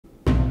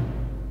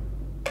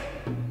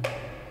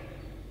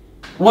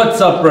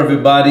What's up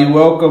everybody,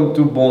 welcome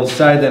to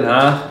Bonsai Den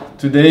Haag.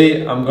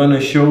 Today I'm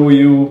gonna show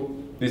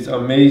you this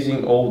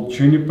amazing old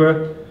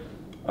juniper.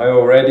 I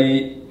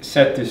already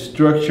set the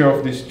structure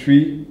of this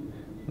tree.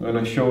 I'm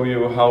gonna show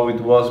you how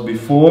it was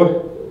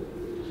before.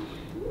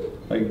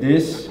 Like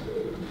this.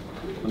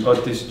 I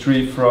got this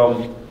tree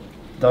from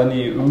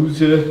Danny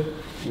Oeze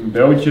in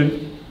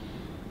Belgium.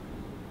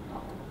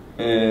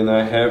 And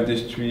I have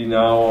this tree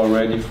now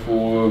already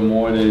for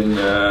more than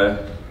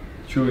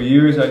 2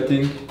 years, I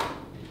think,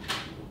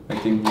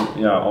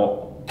 yeah,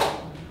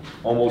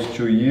 almost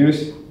 2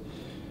 years.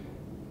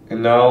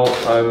 And now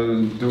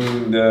I'm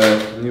doing the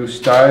new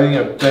styling.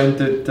 I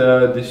planted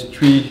this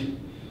tree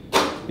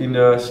in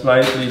a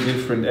slightly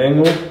different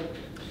angle.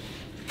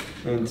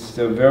 And it's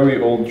a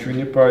very old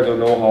juniper, I don't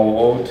know how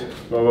old,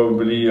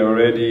 probably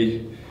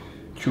already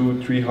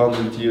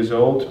 200-300 years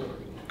old.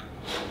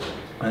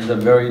 Has a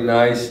very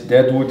nice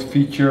deadwood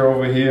feature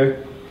over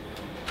here.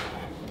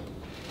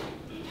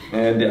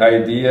 And the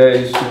idea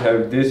is to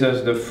have this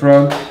as the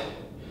front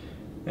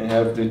and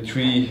have the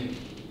tree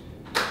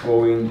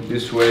going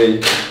this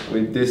way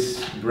with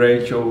this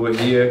branch over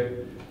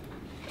here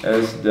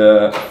as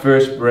the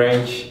first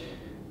branch,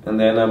 and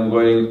then I'm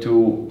going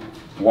to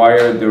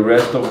wire the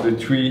rest of the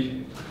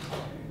tree.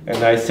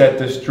 And I set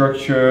the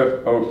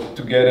structure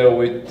together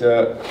with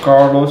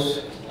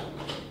Carlos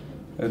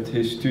at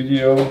his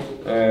studio,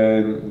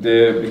 and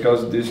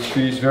because this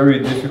tree is very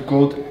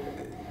difficult,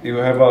 you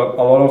have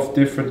a lot of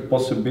different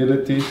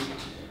possibilities.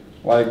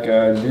 Like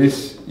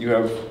this, you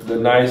have the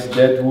nice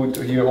deadwood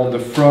here on the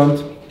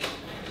front,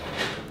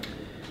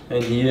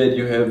 and here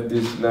you have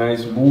this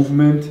nice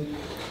movement.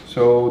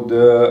 So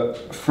the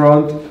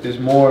front is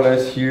more or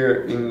less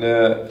here in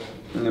the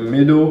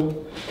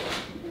middle,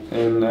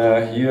 and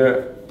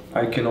here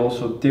I can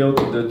also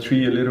tilt the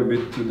tree a little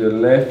bit to the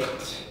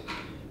left,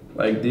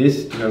 like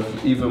this, to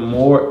have even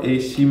more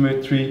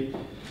asymmetry.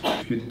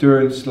 If you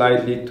turn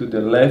slightly to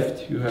the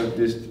left, you have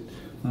this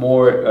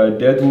more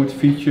deadwood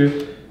feature,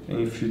 and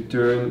if you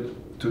turn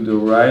to the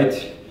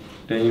right,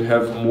 then you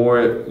have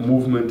more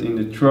movement in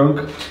the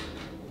trunk.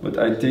 But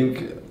I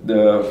think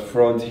the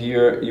front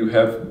here, you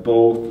have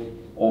both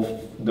of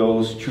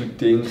those two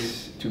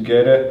things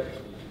together.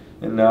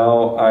 And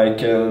now I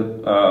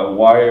can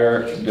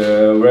wire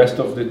the rest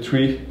of the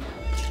tree,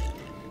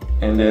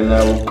 and then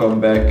I will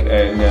come back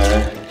and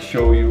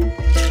show you.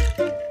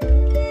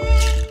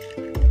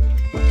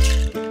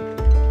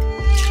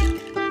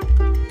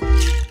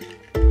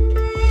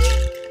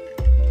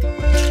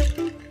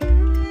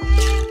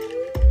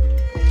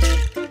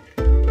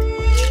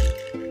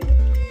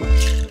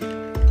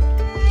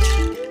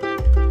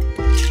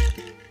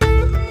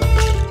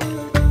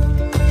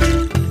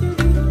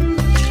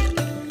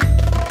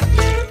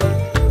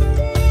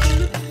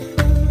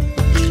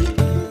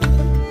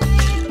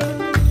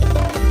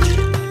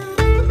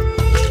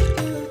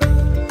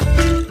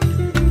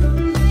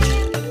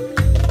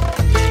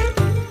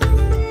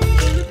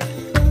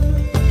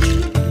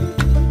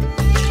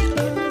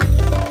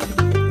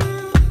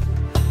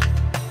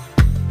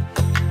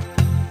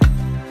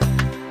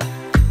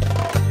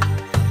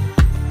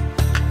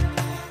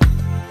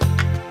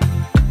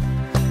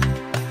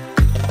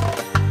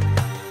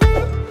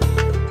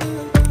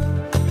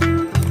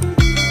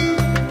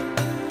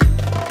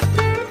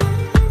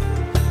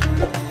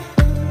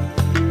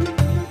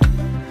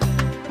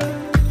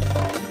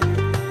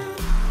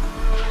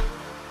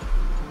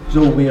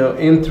 So we are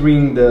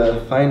entering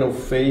the final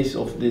phase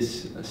of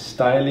this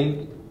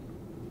styling.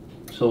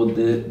 So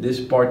this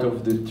part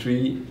of the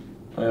tree,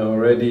 I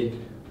already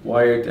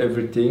wired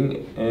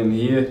everything, and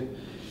here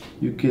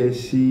you can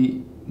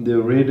see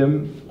the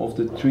rhythm of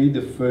the tree,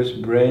 the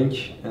first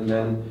branch, and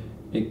then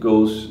it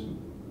goes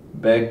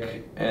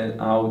back and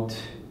out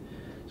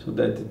so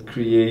that it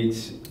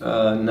creates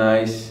a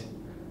nice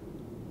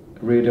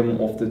rhythm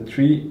of the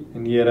tree.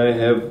 And here I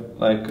have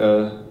like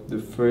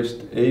the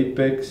first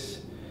apex,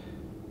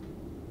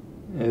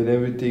 and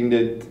everything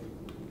that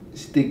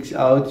sticks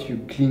out, you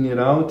clean it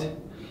out.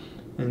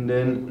 And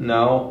then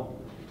now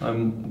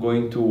I'm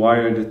going to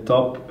wire the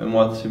top, and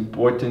what's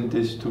important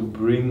is to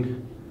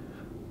bring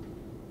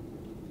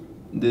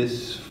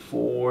this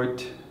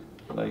forward,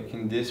 like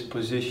in this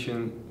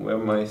position where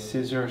my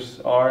scissors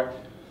are,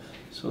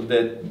 so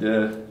that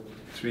the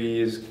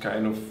tree is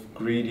kind of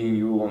greeting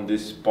you on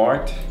this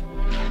part.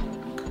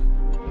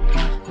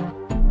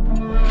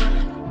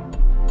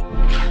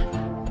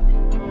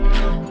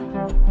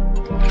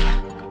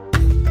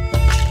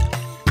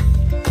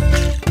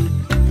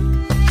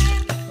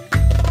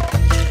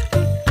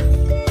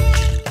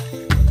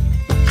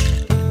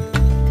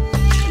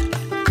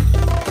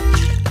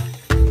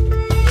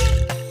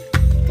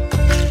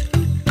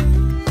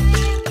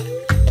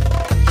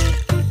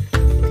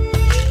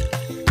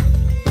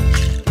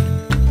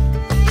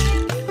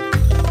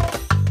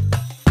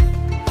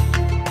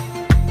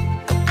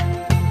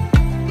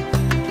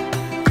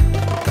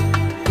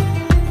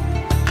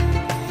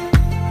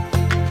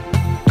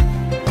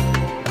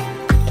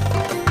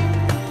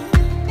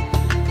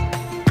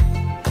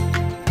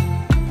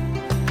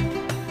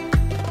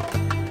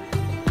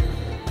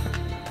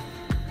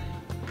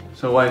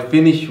 So I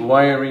finished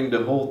wiring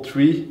the whole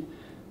tree.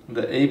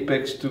 The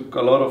apex took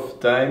a lot of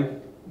time,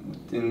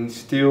 and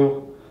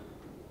still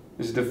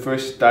is the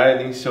first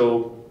styling,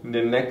 so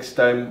the next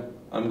time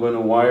I'm gonna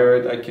wire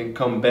it, I can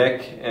come back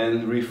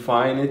and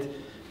refine it.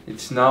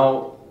 It's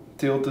now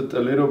tilted a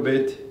little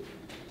bit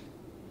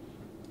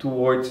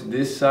towards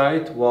this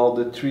side, while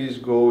the tree is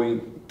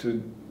going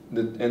to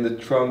the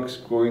trunk's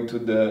going to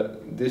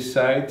this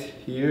side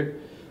here,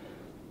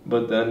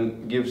 but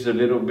then gives a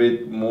little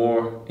bit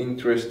more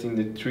interest in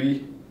the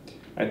tree.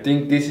 I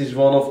think this is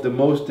one of the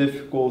most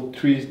difficult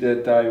trees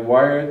that I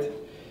wired,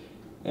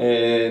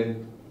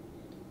 and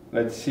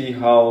let's see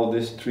how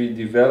this tree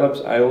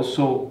develops. I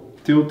also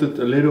tilted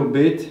a little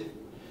bit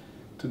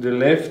to the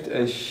left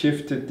and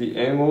shifted the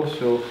angle,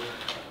 so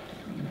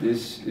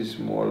this is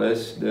more or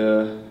less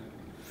the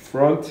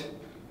front.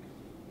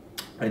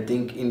 I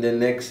think in the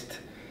next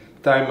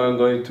time I'm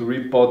going to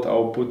repot,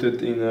 I'll put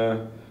it in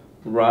a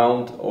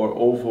round or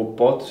oval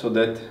pot so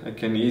that I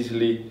can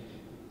easily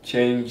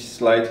change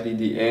slightly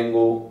the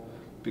angle,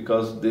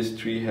 because this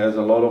tree has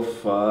a lot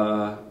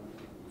of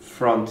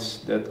fronts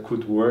that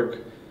could work.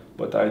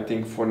 But I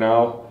think for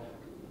now,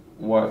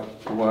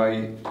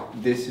 why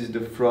this is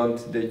the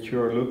front that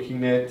you're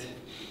looking at.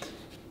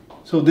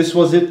 So this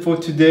was it for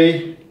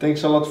today.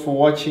 Thanks a lot for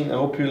watching. I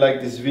hope you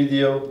liked this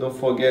video. Don't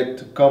forget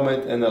to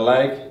comment and a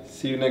like.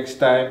 See you next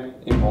time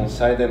in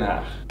Bonsai Den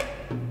Haag.